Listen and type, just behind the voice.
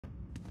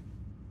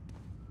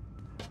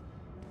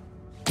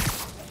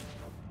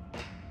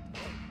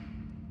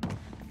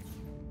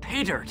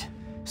Pay dirt.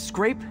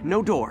 Scrape,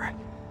 no door.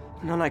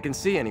 None I can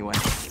see anyway.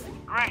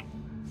 Great.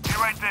 Be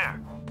right there.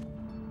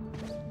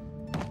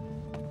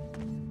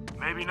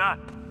 Maybe not.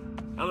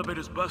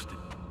 Elevator's busted.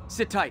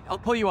 Sit tight. I'll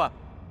pull you up.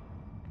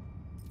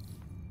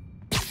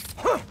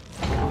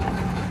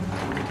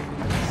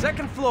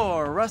 Second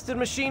floor, rusted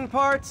machine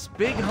parts,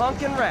 big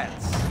honkin'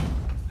 rats.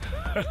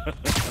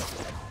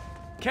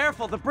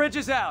 Careful, the bridge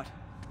is out.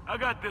 I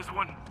got this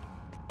one.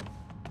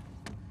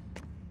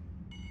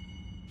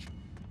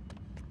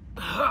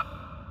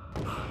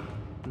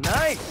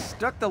 Nice,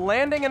 stuck the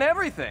landing and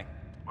everything.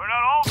 We're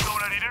not all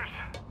donut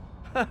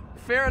eaters.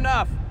 Fair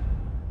enough.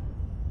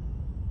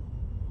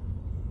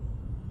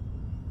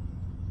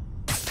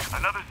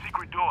 Another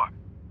secret door.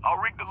 I'll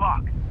rig the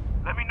lock.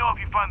 Let me know if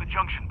you find the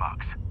junction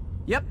box.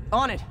 Yep,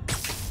 on it.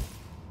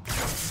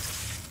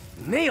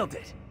 Nailed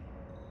it.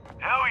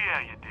 Hell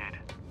yeah, you did.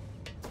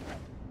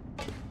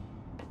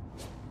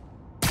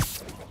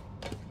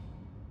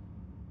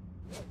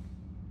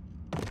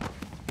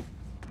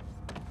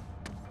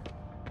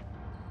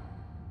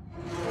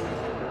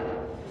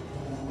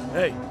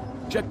 Hey,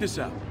 check this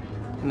out.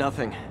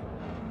 Nothing.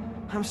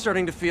 I'm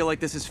starting to feel like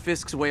this is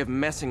Fisk's way of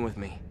messing with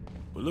me.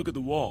 But look at the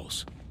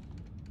walls.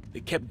 They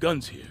kept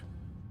guns here.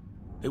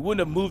 They wouldn't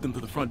have moved them to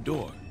the front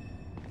door.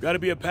 Gotta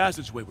be a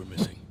passageway we're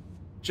missing.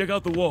 Check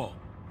out the wall.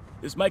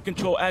 This might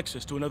control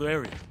access to another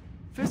area.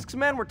 Fisk's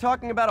men were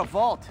talking about a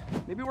vault.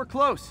 Maybe we're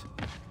close.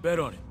 Bet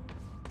on it.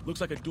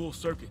 Looks like a dual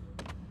circuit.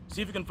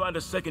 See if you can find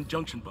a second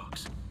junction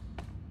box.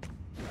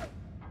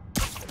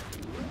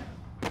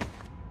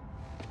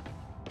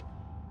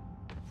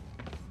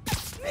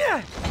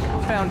 Yeah!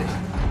 Found it.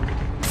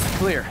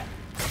 Clear.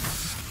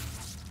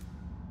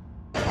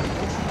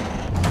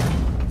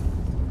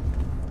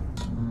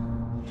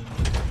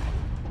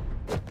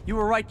 You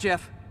were right,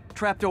 Jeff.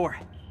 Trapdoor.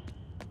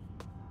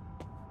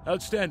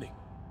 Outstanding.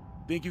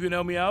 Think you can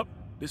help me out?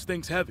 This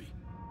thing's heavy.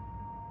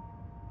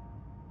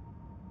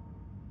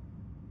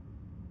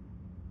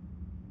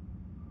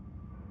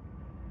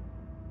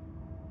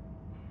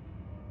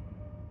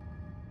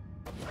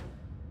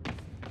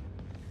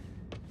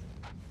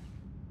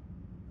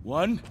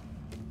 One,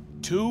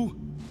 two,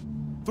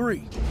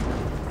 three.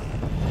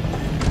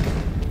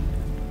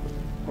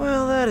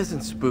 Well, that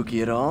isn't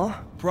spooky at all.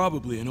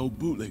 Probably an old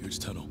bootlegger's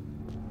tunnel.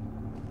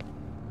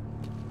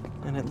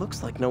 And it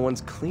looks like no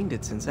one's cleaned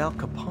it since Al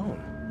Capone.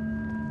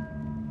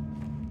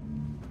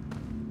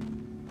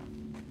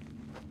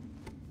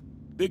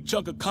 Big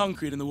chunk of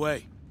concrete in the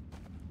way.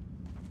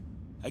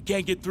 I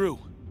can't get through.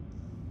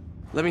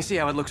 Let me see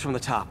how it looks from the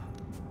top.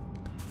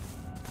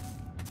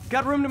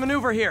 Got room to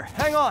maneuver here.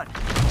 Hang on.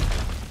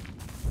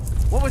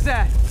 What was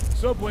that?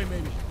 Subway,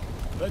 maybe.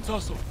 Let's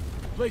hustle.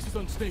 Place is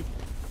unstable.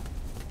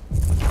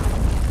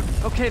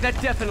 Okay,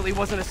 that definitely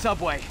wasn't a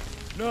subway.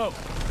 No.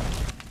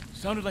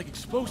 Sounded like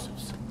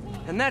explosives.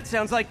 And that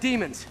sounds like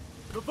demons.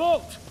 The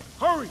vault!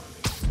 Hurry!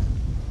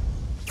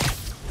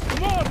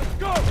 Come on, let's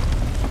go!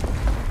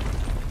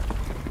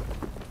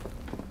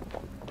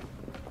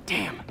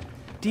 Damn.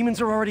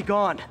 Demons are already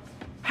gone.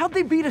 How'd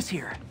they beat us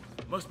here?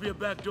 Must be a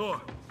back door.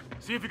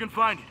 See if you can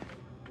find it.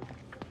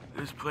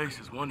 This place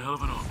is one hell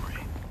of an armory.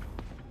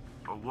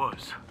 Or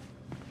was.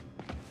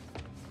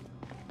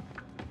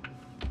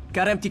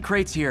 Got empty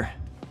crates here.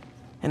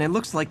 And it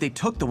looks like they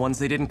took the ones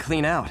they didn't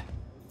clean out.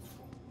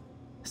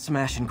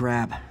 Smash and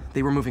grab.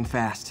 They were moving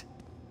fast.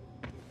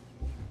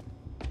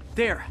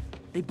 There!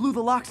 They blew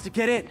the locks to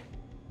get in.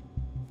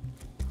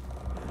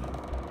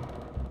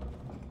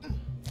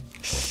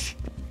 Shh!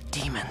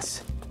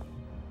 Demons.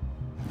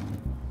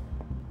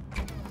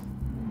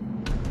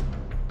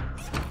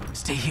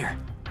 Stay here.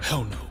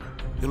 Hell no.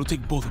 It'll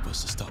take both of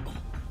us to stop them.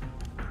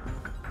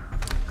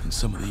 And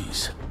some of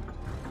these.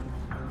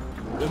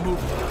 They're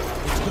moving.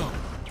 Let's go.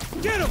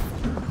 Get them!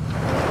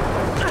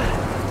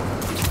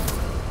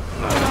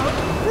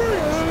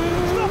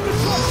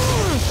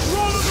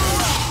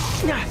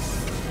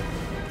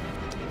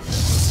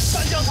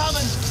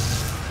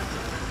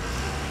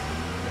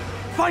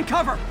 Find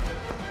cover!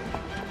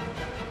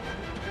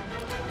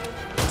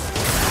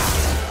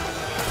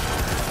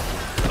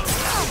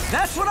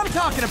 That's what I'm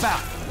talking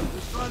about!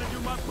 Just trying to do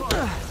my part.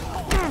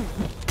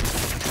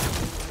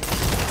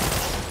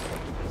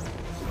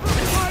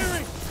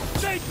 Firing!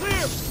 Stay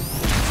clear!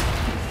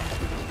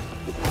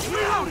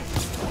 Reloading!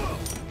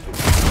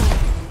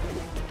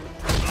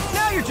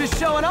 Now you're just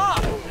showing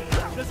off!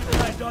 Just a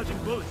guy dodging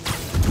bullets.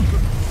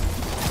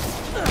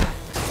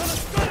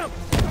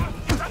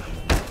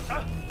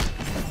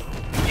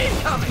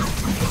 Incoming!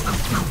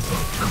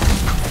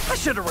 I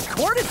should have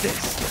recorded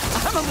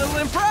this! I'm a little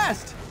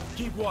impressed!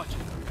 Keep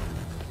watching.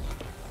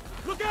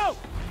 Look out!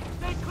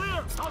 Stay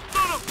clear! I'll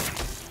shoot him!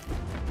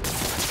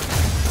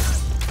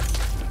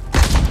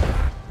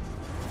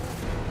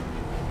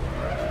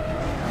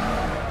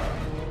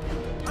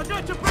 I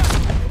got your back!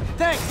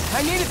 Thanks,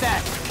 I needed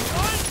that!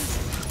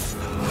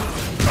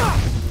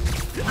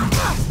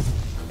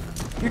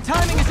 Your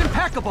timing is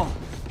impeccable!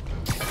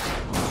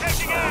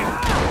 Taking aim!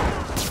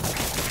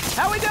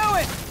 How we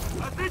doing?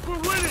 I think we're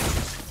winning!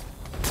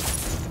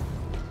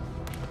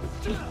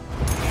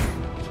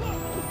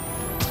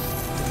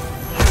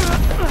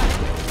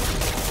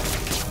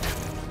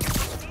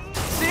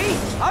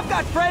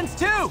 friends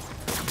too!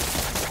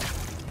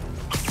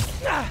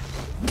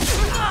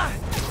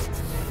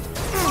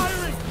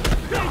 Firing!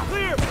 Stay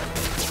clear!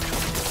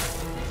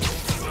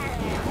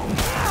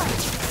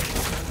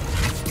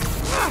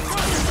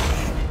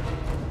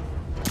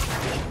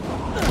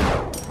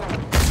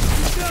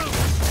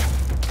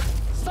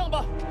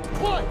 Samba!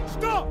 Boy,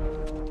 stop!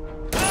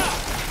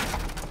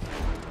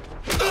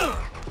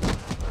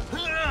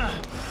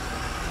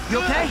 You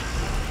okay?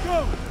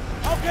 Go!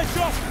 I'll get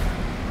you!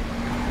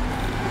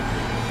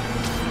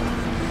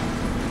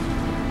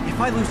 If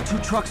I lose 2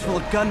 trucks full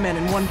of gunmen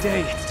in one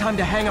day, it's time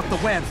to hang up the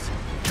webs.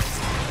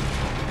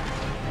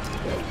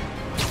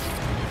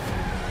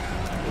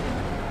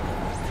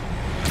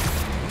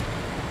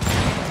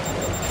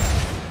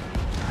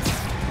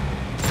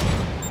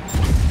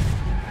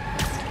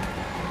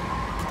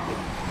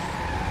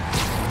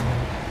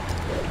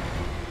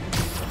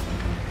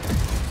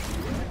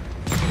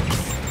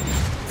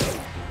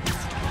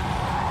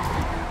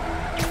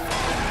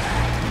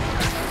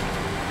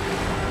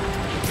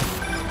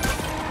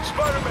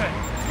 Spider-Man!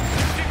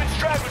 Demon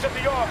Stragglers at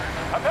the yard.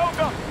 I'm held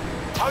up.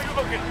 How you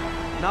looking?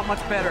 Not much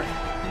better.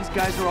 These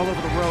guys are all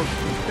over the road.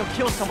 They'll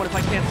kill someone if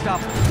I can't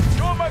stop them.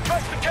 Doing my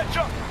best to catch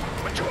up,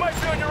 but you might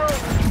be on your own.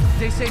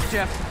 Stay safe,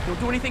 Jeff. Don't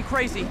do anything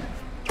crazy.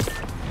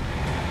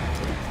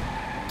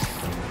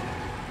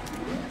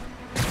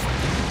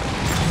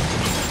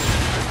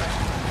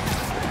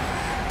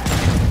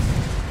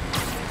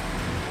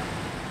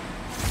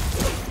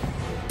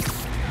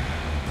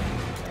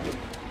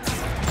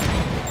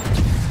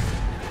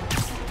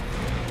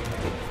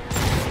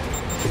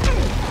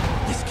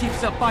 This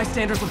keeps up,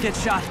 bystanders will get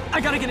shot. I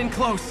gotta get in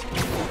close.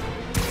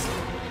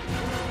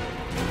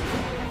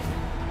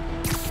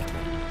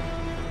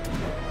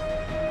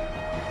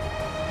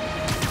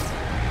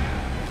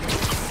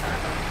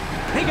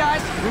 Hey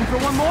guys, room for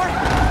one more?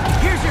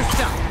 Here's your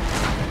stuff.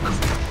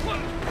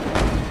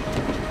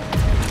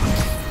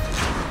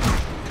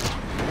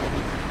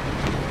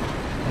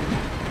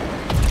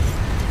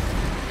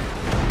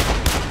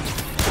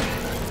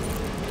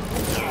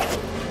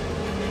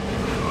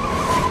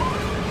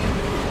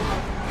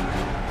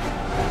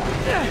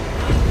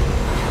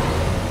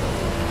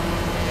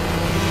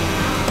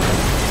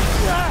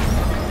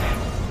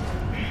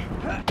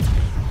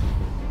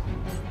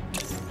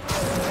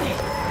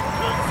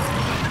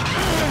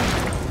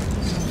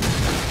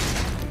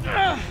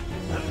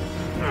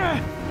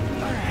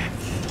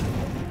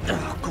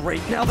 Oh,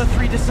 great, now the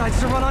 3 decides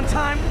to run on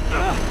time.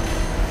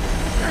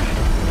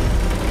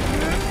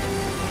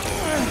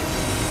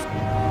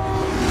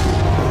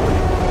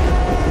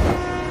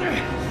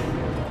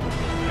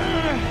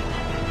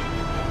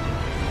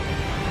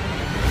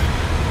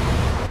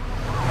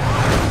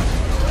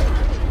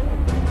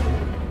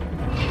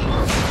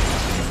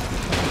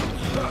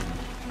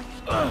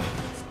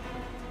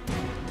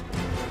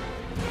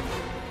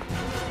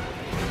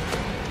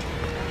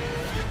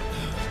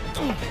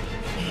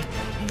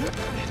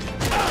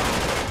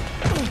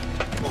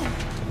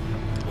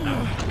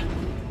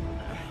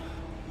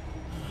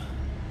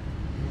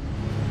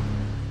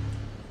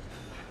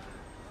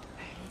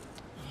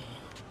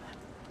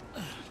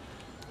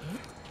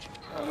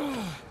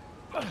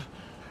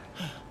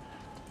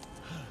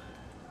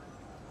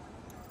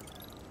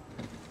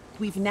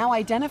 We've now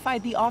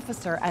identified the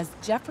officer as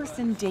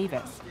Jefferson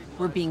Davis.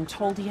 We're being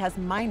told he has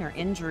minor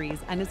injuries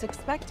and is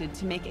expected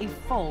to make a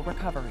full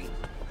recovery.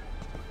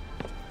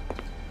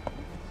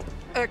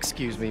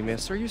 Excuse me,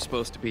 miss. Are you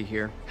supposed to be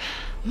here?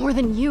 More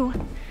than you.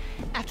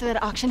 After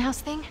that auction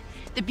house thing,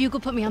 the Bugle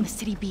put me on the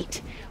city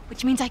beat,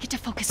 which means I get to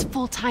focus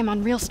full time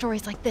on real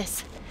stories like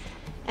this.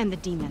 And the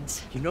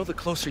demons. You know the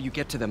closer you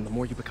get to them, the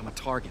more you become a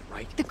target,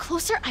 right? The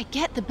closer I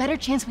get, the better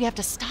chance we have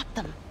to stop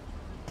them.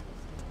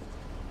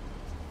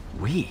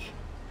 We?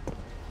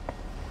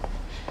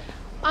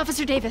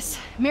 Officer Davis,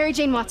 Mary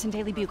Jane Watson,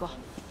 Daily Bugle.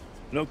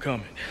 No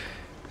comment.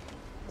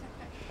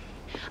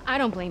 I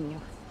don't blame you.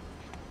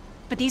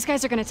 But these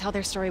guys are gonna tell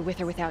their story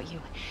with or without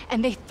you,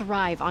 and they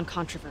thrive on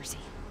controversy.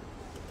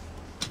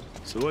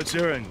 So what's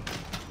your angle?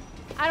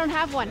 I don't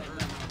have one.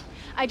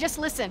 I just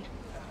listen.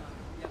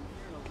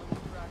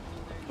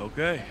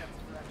 Okay.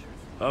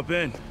 Hop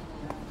in.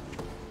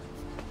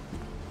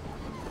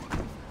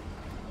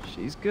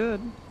 She's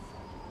good.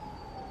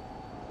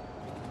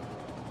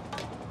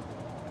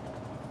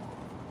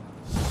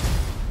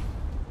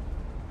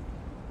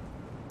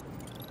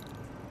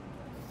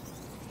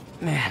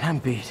 Man, I'm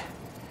beat.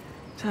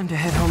 Time to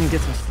head home and get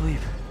some sleep.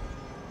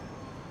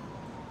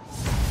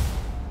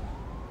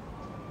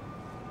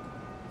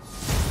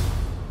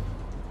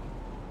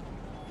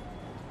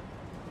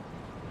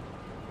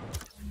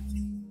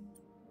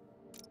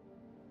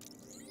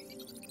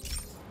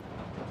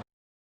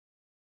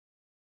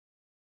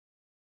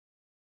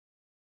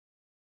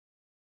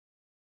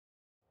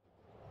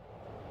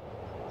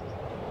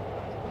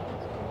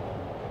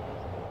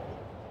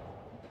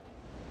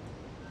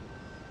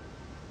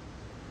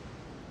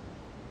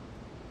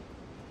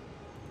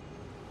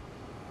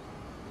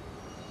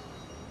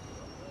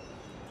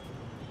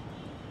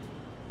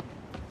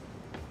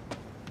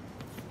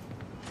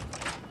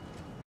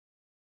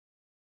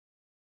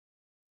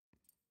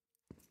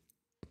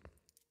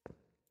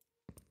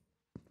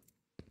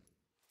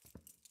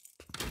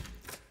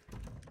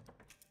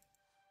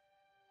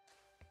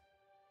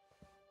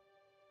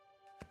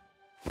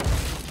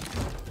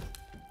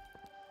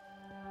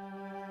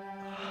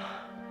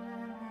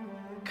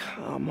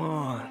 Come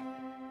on.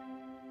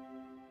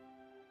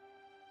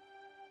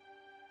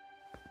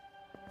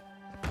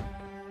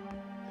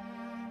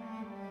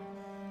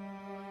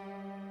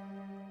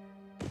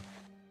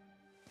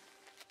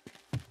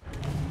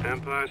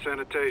 Empire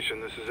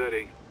Sanitation, this is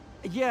Eddie.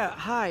 Yeah,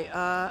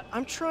 hi.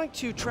 I'm trying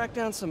to track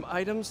down some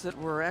items that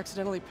were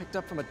accidentally picked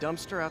up from a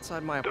dumpster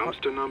outside my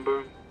apartment. Dumpster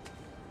number?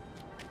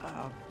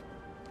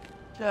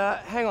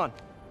 Hang on.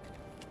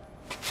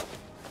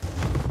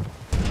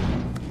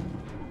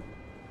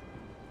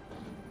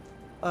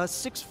 Uh,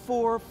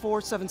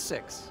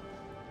 64476.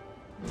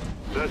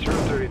 That's room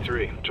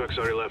 33. Truck's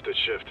already left its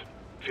shift.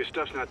 If your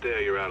stuff's not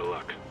there, you're out of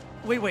luck.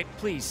 Wait,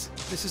 please.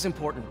 This is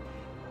important.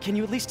 Can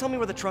you at least tell me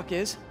where the truck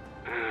is?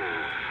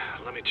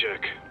 Let me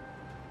check.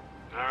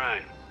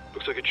 Alright.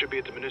 Looks like it should be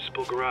at the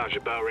municipal garage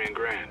at Bowery and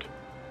Grand.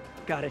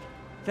 Got it.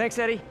 Thanks,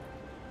 Eddie.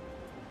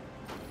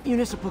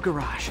 Municipal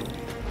garage.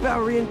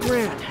 Bowery and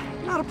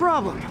Grand. Not a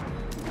problem.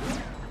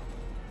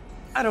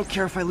 I don't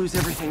care if I lose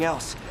everything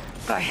else,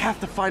 but I have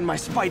to find my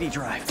Spidey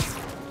drive.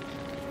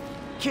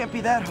 Can't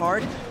be that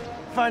hard.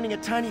 Finding a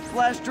tiny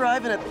flash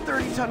drive in a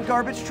 30-ton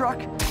garbage truck.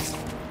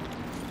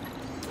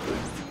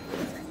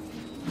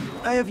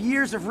 I have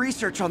years of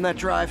research on that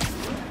drive.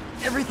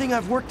 Everything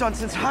I've worked on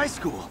since high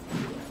school.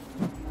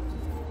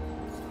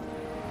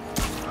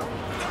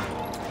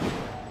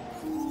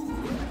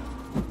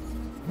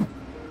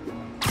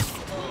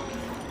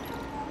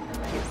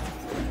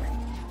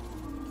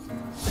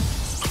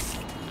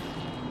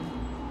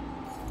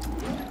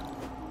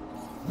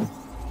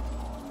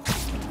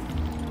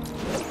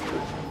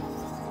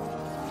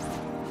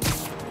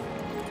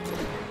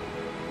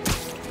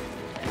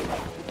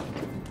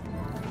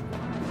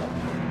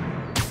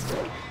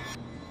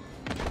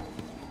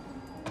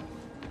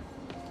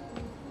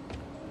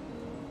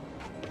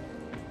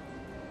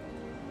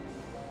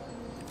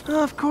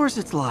 Of course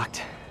it's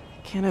locked.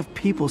 Can't have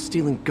people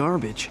stealing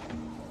garbage.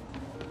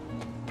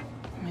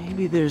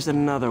 Maybe there's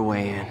another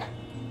way in.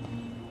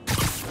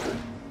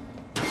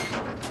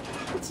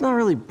 It's not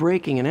really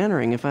breaking and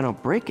entering if I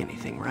don't break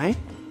anything, right?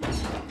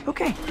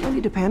 Okay, no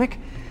need to panic.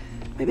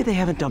 Maybe they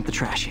haven't dumped the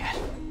trash yet.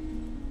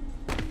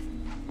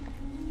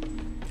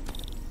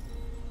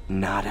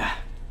 Nada.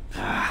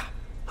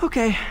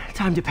 Okay,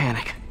 time to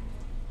panic.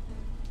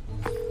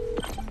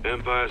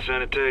 Empire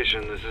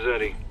Sanitation, this is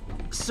Eddie.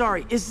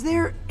 Sorry, is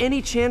there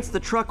any chance the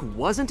truck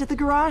wasn't at the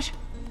garage?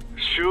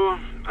 Sure,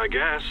 I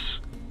guess.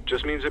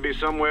 Just means it'd be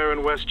somewhere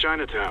in West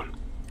Chinatown.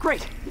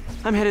 Great.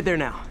 I'm headed there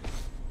now.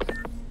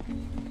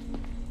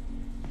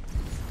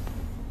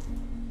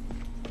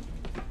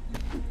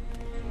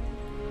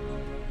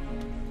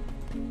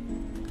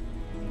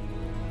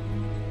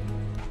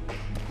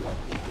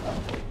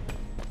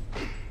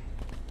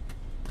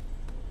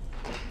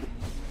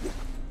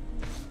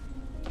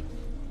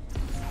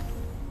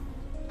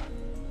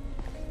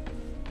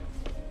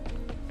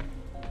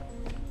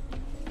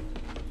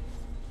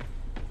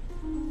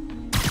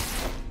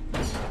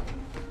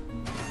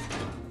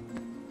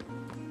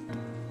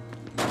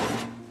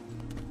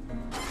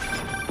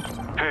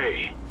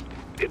 Hey,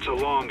 it's a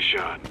long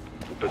shot,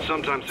 but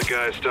sometimes the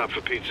guys stop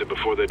for pizza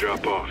before they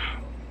drop off.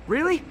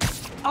 Really?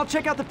 I'll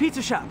check out the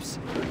pizza shops.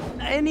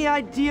 Any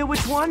idea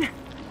which one?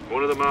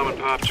 One of the mom and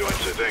pop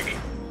joints, I think.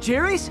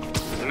 Jerry's?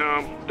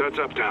 No, that's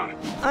uptown.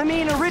 I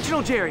mean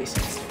original Jerry's.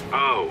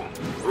 Oh,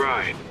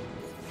 right.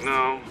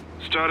 No,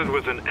 started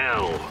with an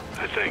L,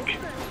 I think.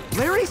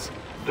 Larry's?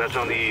 That's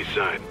on the east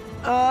side.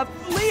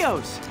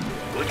 Leo's.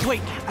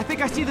 Wait, I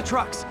think I see the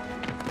trucks.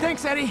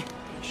 Thanks, Eddie.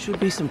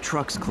 Should be some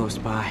trucks close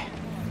by.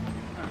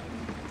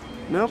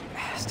 Nope,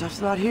 stuff's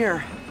not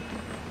here.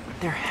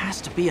 There has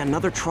to be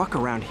another truck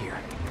around here.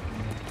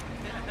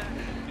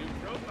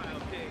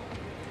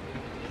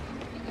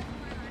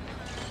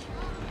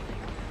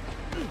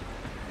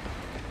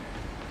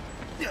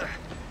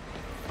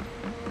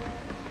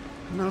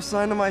 No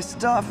sign of my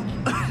stuff.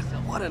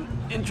 What an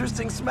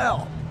interesting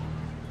smell.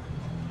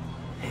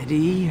 Eddie,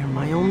 you're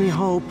my only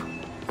hope.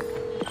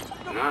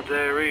 Not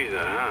there either,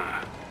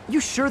 huh? You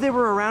sure they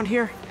were around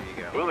here?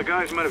 Well, the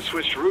guys might have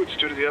switched routes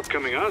due to the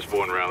upcoming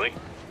Osborn rally.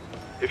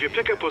 If your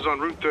pickup was on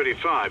Route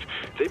 35,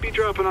 they'd be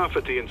dropping off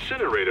at the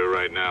incinerator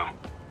right now.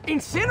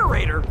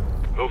 Incinerator?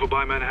 Over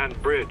by Manhattan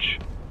Bridge.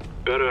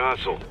 Better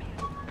hustle.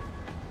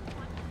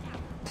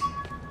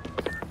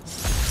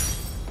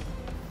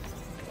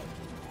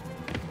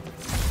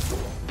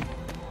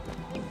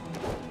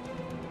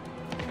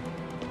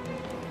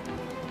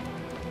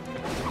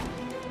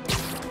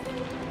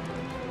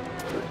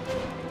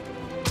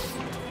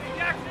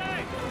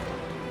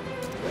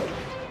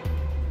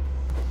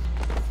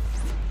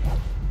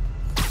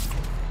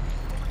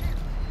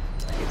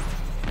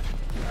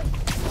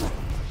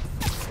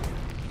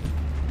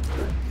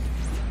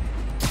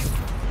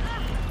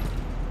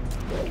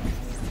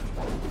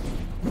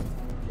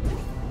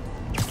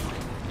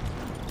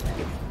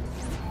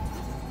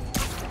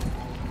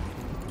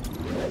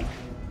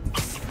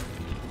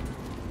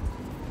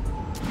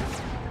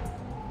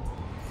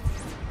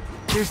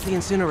 Here's the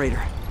incinerator.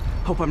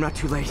 Hope I'm not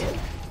too late.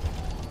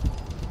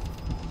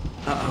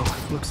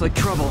 Uh-oh, looks like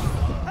trouble.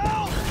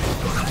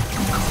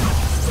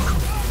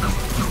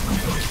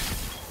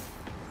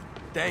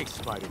 Thanks,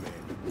 Spider-Man.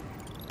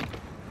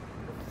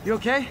 You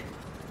okay?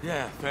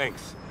 Yeah,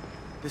 thanks.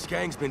 This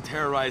gang's been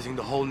terrorizing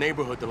the whole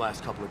neighborhood the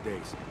last couple of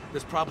days.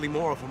 There's probably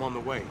more of them on the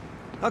way.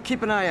 I'll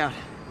keep an eye out.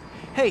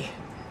 Hey,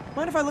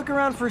 mind if I look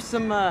around for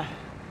some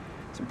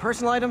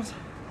personal items?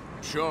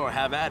 Sure,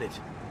 have at it.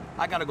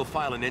 I gotta go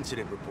file an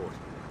incident report.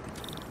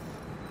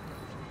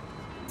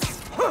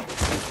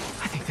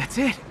 I think that's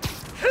it.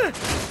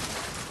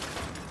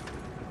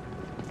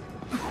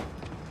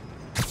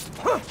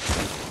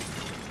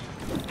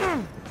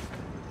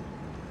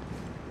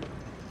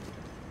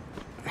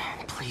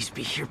 Please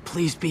be here,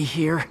 please be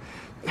here.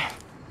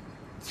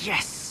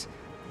 Yes!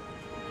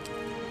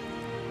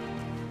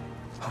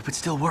 Hope it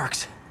still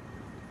works.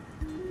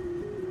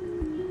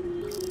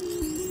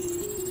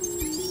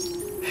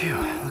 Phew,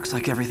 looks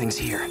like everything's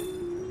here.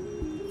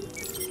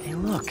 Hey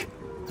look,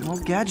 an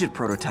old gadget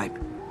prototype.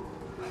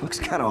 Looks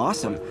kinda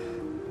awesome.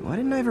 Why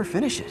didn't I ever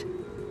finish it?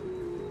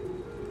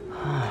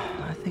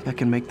 I think I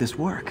can make this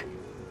work.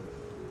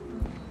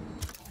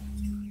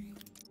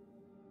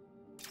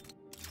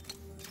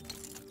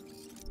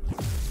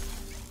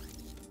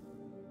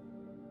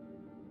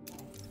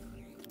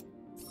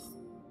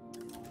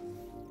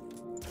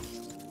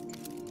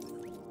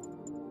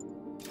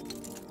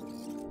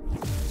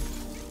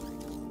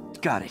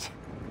 Got it.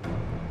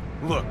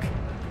 Look,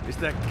 it's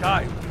that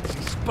guy who thinks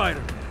he's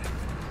Spider-Man.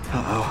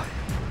 Uh-oh.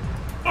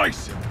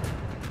 Ice him!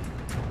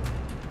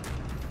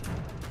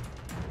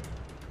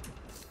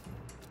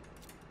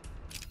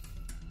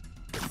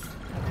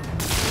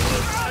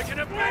 I can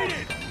evade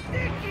it!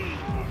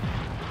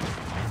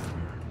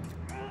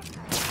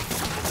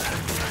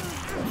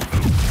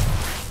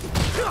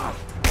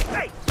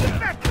 Hey, get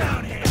back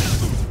down here!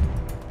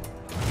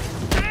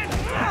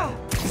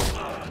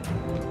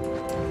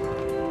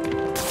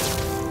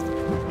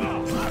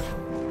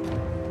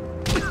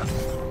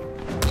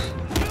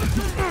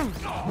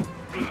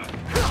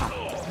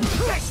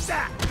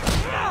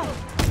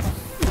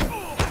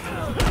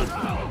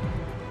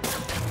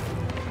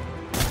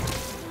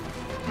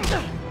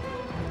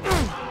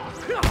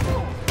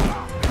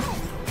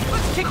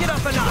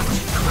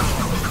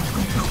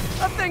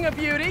 A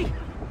beauty.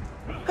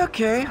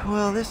 Okay,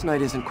 well, this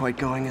night isn't quite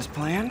going as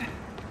planned.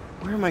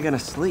 Where am I gonna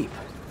sleep?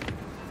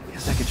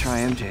 Guess I could try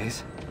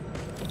MJ's.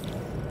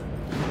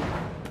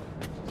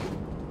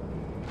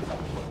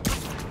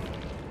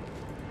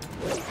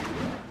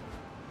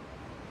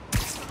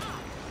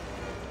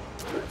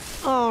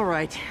 All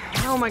right,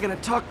 how am I gonna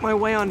talk my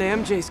way onto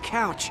MJ's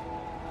couch?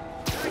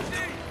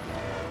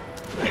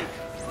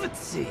 Let's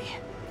see.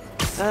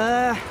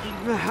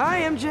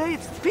 Hi, MJ,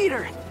 it's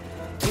Peter.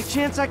 Any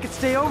chance I could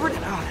stay over? Oh,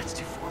 that's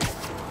too formal.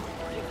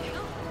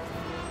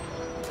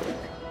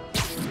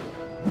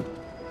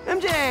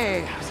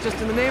 MJ! I was just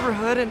in the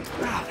neighborhood and...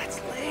 Oh,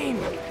 that's lame.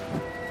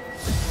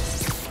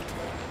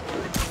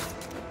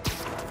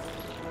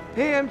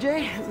 Hey,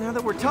 MJ. Now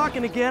that we're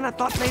talking again, I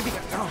thought maybe...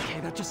 Okay,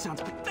 that just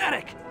sounds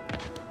pathetic.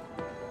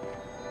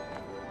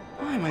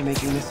 Why am I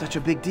making this such a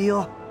big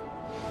deal?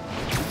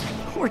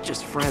 We're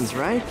just friends,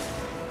 right?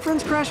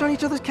 Friends crash on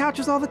each other's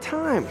couches all the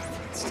time.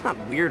 It's not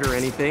weird or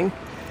anything.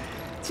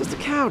 It's just a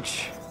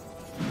couch.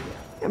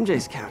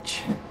 MJ's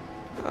couch.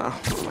 Oh,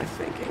 what am I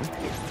thinking?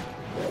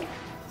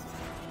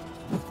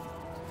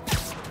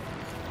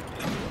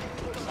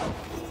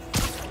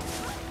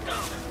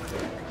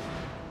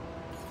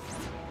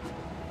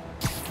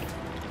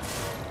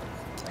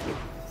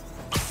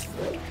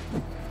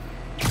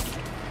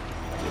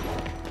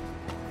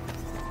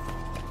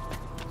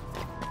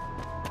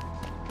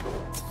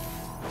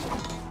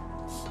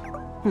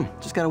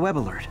 Just got a web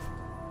alert.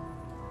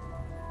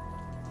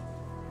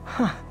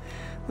 Huh.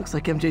 Looks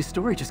like MJ's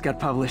story just got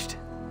published.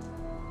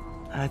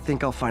 I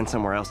think I'll find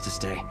somewhere else to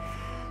stay.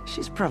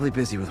 She's probably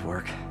busy with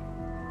work.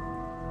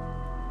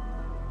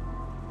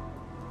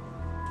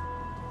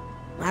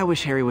 I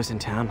wish Harry was in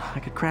town. I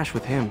could crash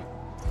with him.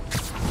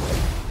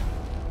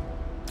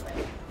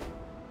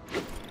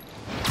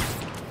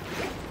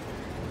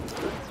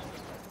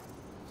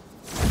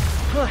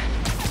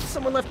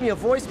 Someone left me a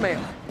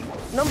voicemail.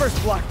 Number's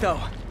blocked, though.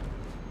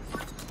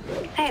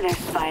 Hey there,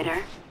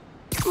 Spider.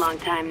 Long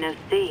time no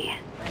see.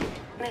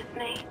 Miss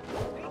me?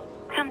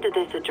 Come to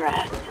this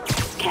address.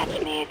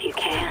 Catch me if you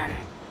can.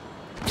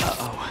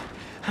 Uh-oh.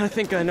 I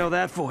think I know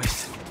that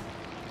voice.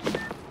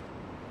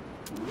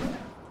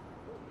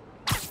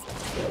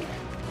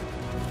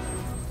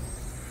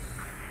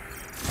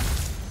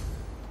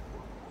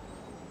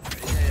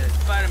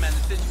 Spider-Man,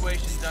 the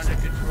situation's under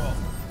control.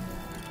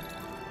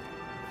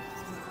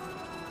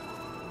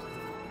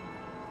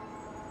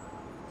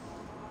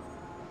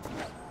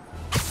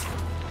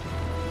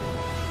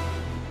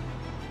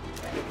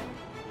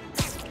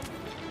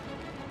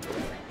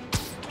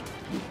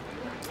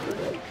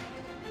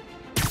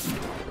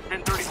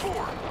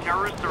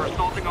 Terrorists are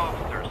assaulting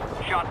officers.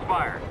 Shots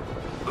fired.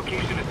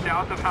 Location is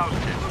south of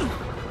Houston.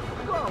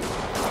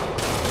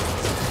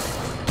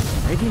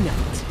 Ready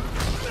night.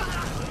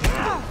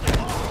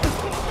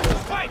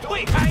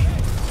 Wait,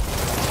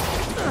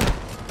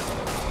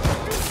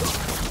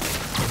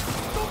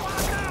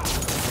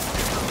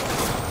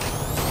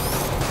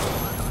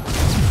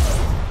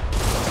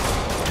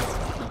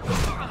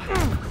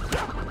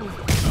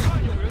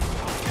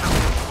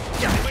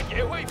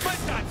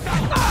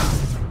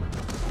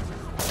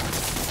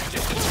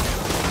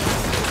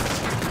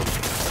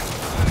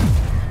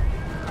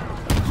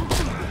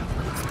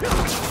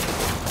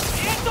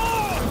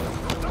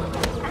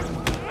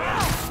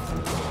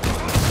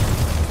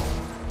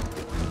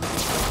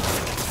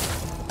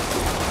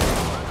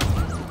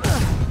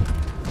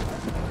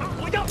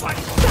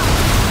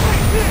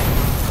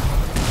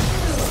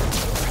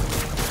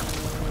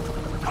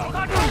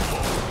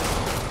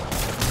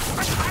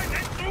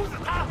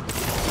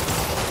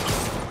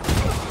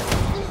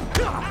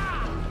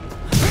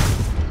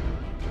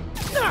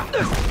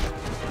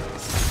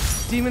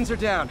 Demons are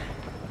down.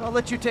 I'll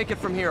let you take it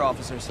from here,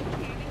 officers.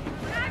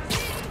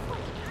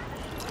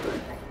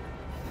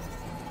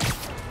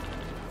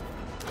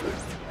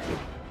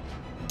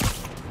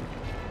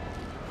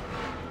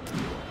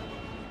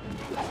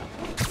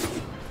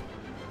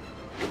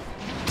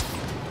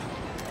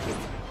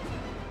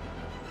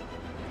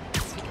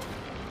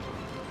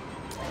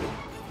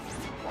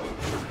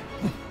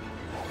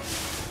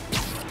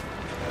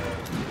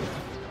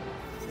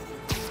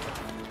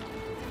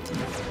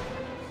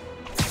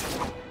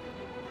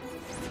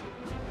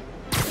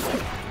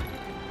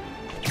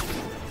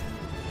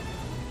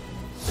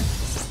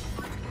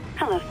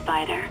 Hello,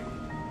 Spider.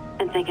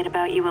 Been thinking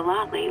about you a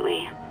lot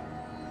lately.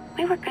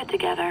 We were good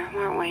together,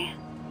 weren't we?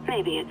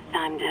 Maybe it's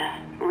time to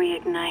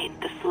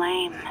reignite the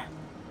flame.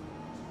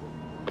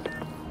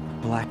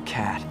 Black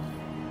Cat.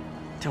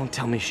 Don't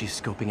tell me she's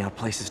scoping out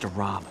places to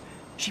rob.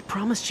 She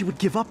promised she would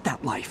give up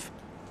that life.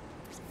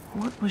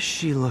 What was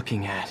she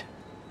looking at?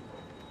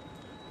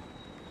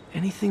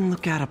 Anything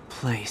look out of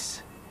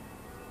place?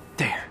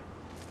 There.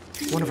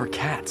 One of her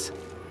cats.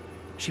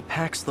 She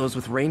packs those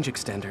with range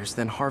extenders,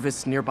 then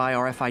harvests nearby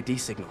RFID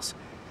signals.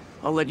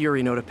 I'll let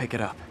Yuri know to pick it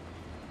up.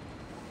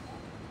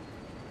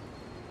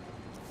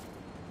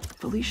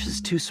 Felicia's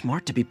too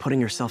smart to be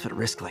putting herself at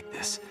risk like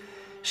this.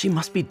 She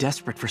must be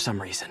desperate for some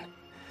reason.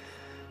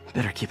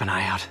 Better keep an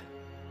eye out.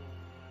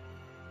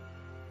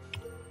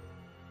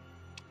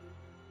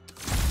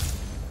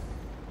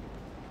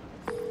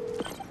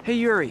 Hey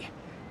Yuri,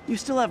 you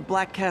still have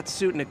Black Cat's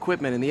suit and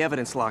equipment in the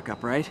evidence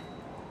lockup, right?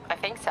 I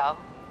think so.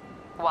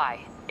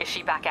 Why? Is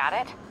she back at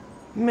it?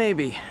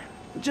 Maybe.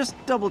 Just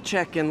double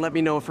check and let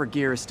me know if her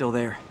gear is still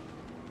there.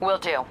 Will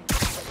do.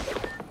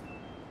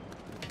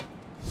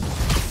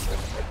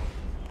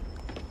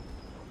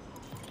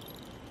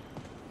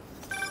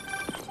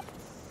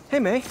 Hey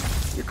May,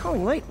 you're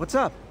calling late. What's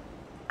up?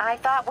 I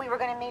thought we were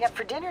gonna meet up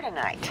for dinner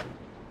tonight.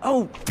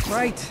 Oh,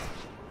 right.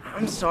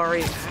 I'm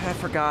sorry, I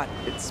forgot.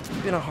 It's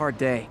been a hard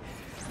day.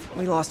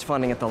 We lost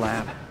funding at the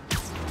lab.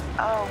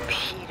 Oh,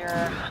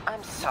 Peter,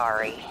 I'm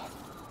sorry.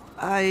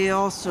 I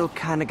also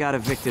kinda got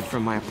evicted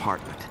from my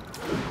apartment.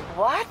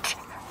 What?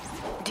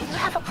 Do you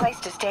have a place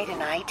to stay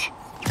tonight?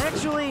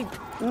 Actually,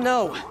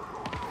 no.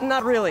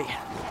 Not really.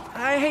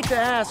 I hate to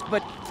ask,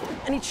 but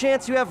any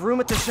chance you have room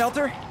at the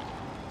shelter?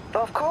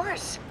 Of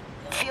course.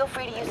 Feel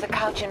free to use the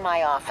couch in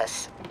my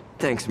office.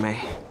 Thanks,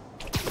 May.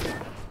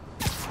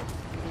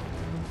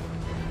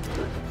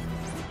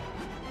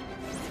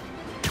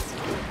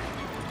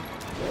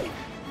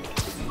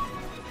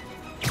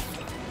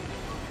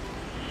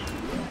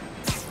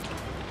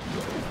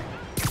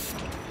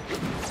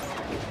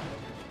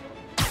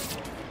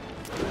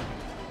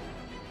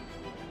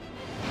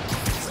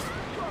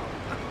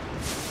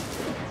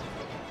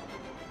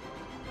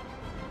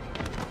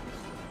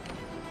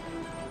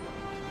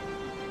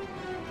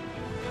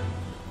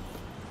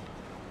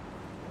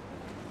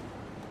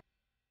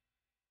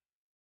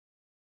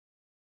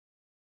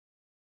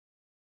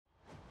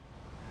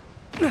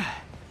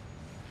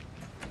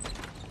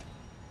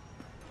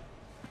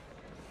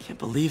 Can't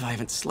believe I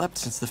haven't slept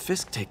since the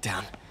Fisk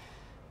takedown.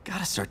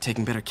 Gotta start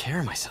taking better care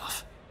of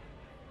myself.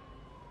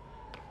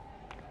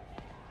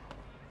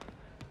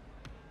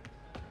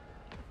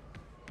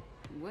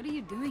 What are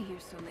you doing here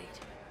so late?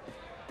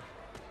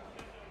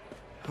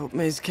 Hope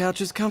May's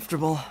couch is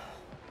comfortable.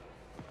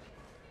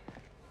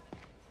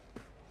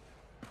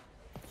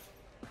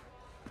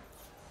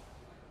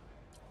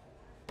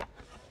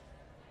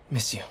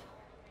 Miss you.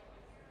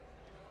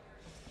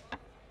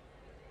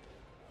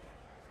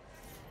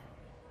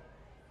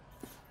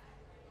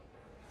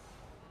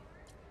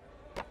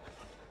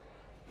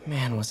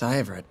 Man, was I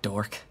ever a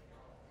dork.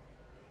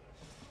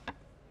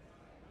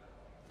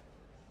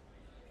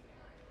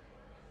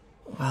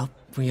 Well,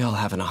 we all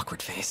have an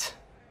awkward phase.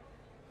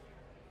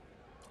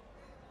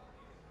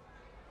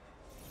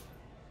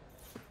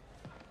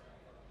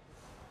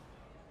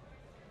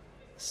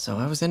 So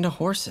I was into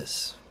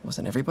horses.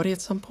 Wasn't everybody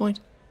at some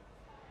point?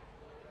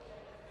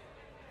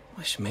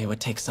 Wish May would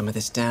take some of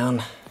this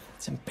down.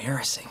 It's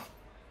embarrassing.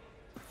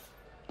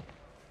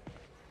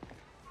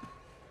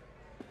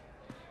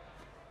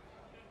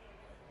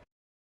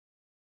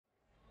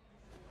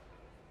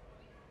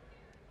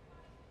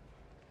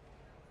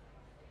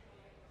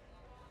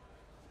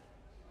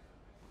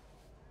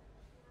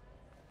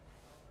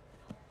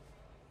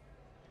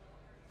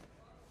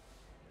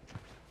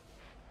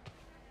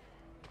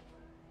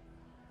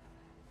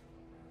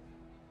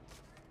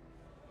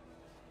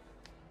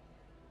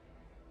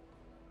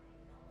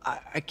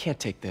 I can't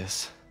take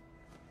this.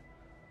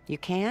 You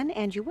can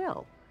and you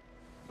will.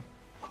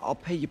 I'll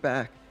pay you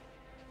back.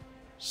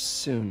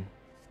 Soon.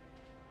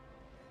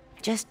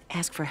 Just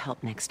ask for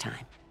help next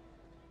time.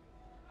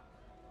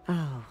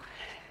 Oh,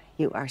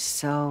 you are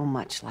so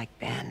much like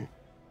Ben.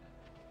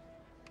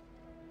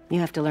 You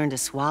have to learn to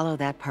swallow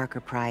that Parker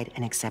pride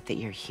and accept that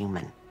you're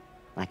human,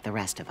 like the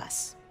rest of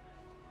us.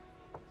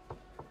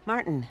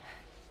 Martin.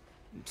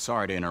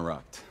 Sorry to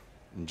interrupt.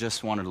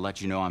 Just wanted to let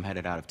you know I'm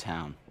headed out of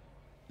town.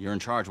 You're in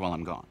charge while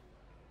I'm gone.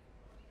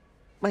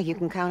 Well, you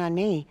can count on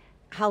me.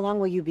 How long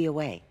will you be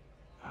away?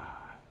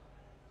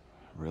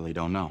 Really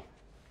don't know.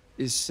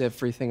 Is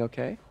everything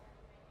okay?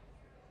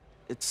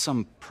 It's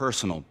some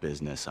personal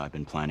business I've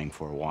been planning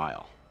for a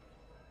while.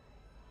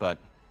 But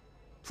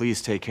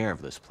please take care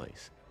of this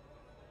place.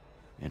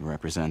 It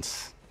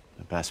represents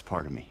the best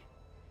part of me.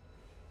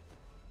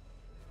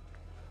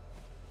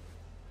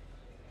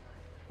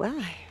 Well,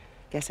 I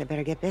guess I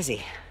better get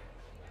busy.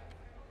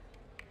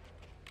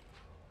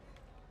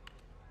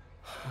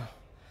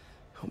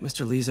 Hope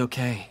Mr. Lee's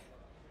okay.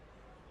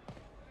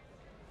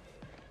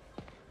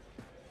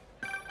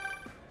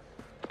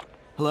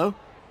 Hello?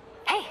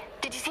 Hey,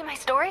 did you see my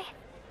story?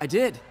 I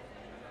did.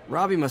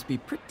 Robbie must be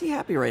pretty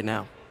happy right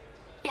now.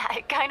 Yeah,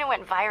 it kinda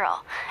went viral.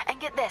 And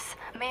get this,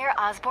 Mayor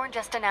Osborn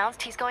just announced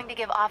he's going to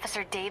give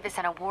Officer Davis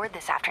an award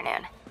this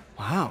afternoon.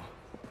 Wow.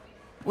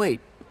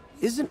 Wait,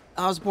 isn't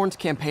Osborn's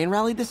campaign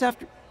rally this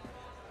after...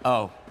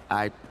 Oh,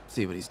 I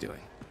see what he's doing.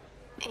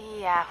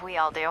 Yeah, we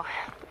all do.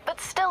 But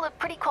still a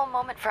pretty cool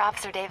moment for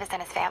Officer Davis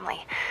and his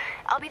family.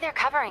 I'll be there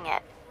covering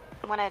it.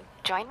 Wanna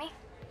join me?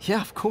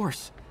 Yeah, of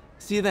course.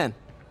 See you then.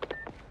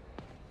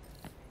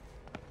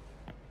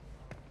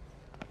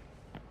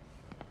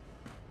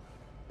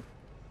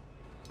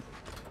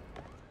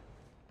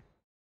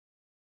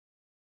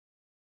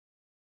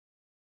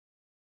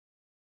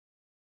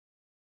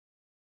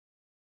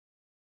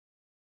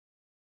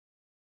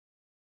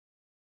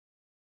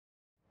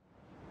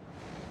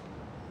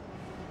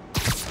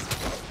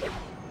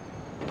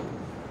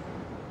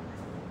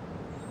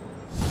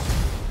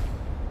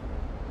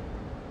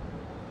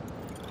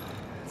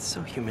 It's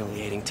so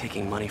humiliating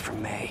taking money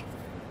from May.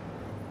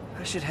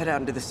 I should head out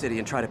into the city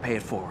and try to pay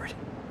it forward.